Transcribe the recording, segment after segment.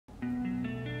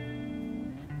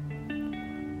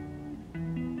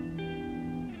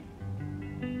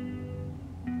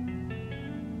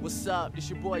What's up? It's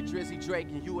your boy Drizzy Drake,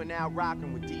 and you are now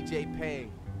rocking with DJ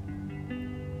Payne.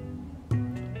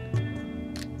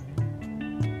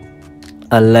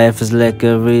 Our life is like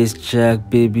a racetrack,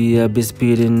 baby. I be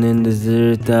speeding in the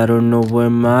earth. I don't know where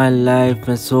my life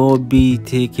and soul be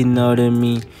taking out of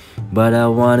me, but I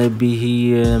wanna be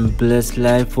here and bless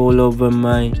life all over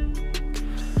mine.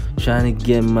 Trying to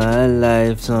get my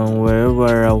life somewhere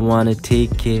where I wanna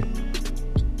take it.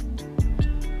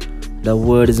 The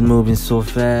world is moving so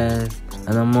fast,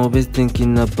 and I'm always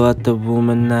thinking about the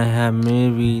woman I have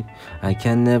married. I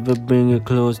can never bring her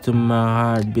close to my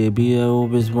heart, baby. I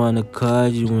always wanna call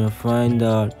you and find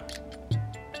out.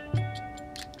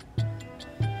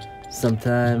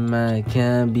 Sometimes I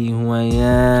can't be who I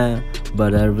am,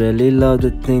 but I really love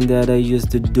the thing that I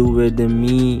used to do with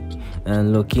me.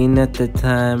 And looking at the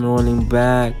time rolling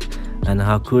back, and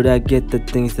how could I get the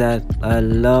things that I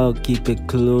love, keep it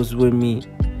close with me.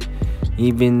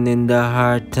 Even in the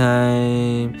hard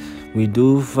time, we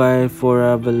do fight for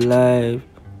our life.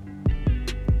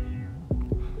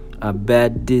 A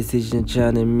bad decision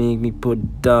trying to make me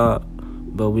put down,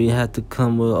 but we had to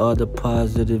come with all the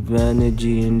positive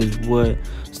energy in this world,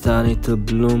 starting to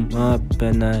bloom up,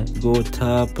 and I go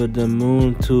top of the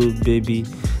moon too, baby.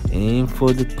 Aim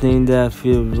for the thing that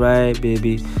feel right,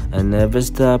 baby. And never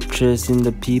stop trusting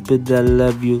the people that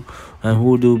love you. And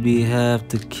who do we have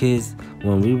to kiss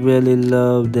when we really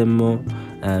love them more?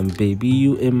 And baby,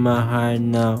 you in my heart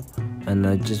now, and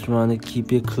I just wanna keep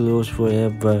you close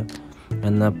forever.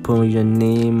 And I put your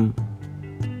name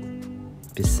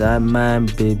beside mine,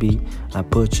 baby. I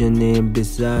put your name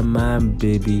beside mine,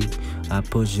 baby. I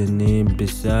put your name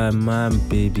beside mine,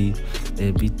 baby.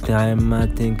 Every time I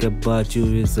think about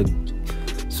you, it's a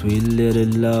sweet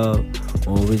little love,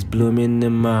 always blooming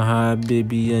in my heart,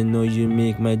 baby. I know you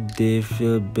make my day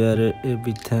feel better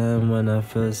every time when I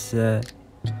feel sad.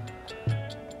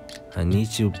 I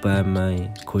need you by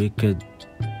my quicker.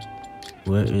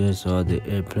 Where is all the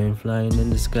airplane flying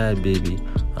in the sky, baby?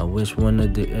 I wish one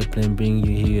of the airplane bring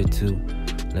you here too.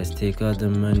 Let's take all the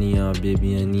money out,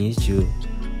 baby. I need you.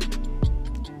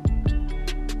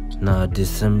 Now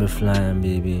December flying,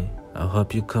 baby. I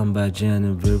hope you come by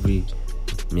January.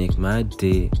 Make my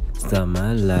day, start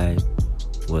my life.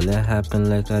 Will it happen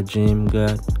like I dreamed,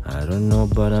 God? I don't know,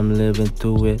 but I'm living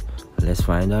through it. Let's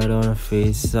find out on the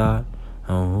face off.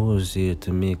 And who's here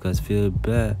to make us feel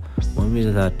bad when we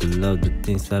like to love the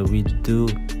things that we do?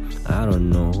 I don't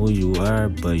know who you are,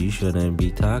 but you shouldn't be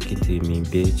talking to me,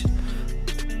 bitch.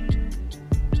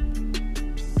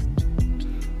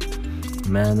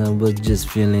 Man, I was just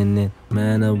feeling it.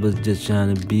 Man, I was just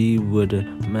trying to be with her.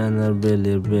 Man, I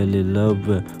really, really love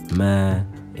her. Man,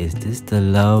 is this the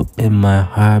love in my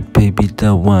heart, baby,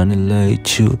 that wanna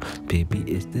let you? Baby,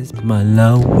 is this my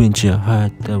love in your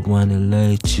heart that wanna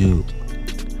let you?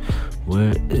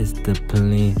 Where is the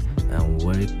plane, and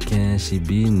where can she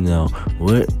be now?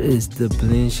 Where is the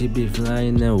plane she be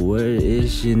flying now? Where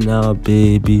is she now,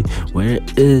 baby? Where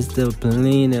is the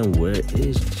plane, and where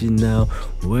is she now?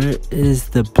 Where is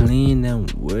the plane, and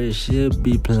where she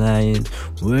be flying?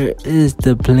 Where is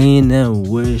the plane, and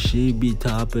where she be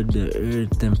top of the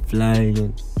earth and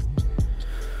flying?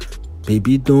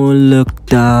 Baby, don't look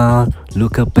down,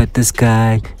 look up at the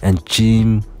sky, and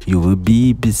Jim, you will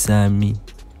be beside me.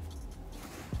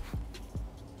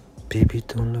 Baby,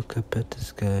 don't look up at the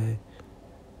sky.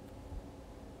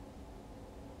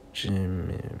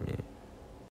 Jimmy.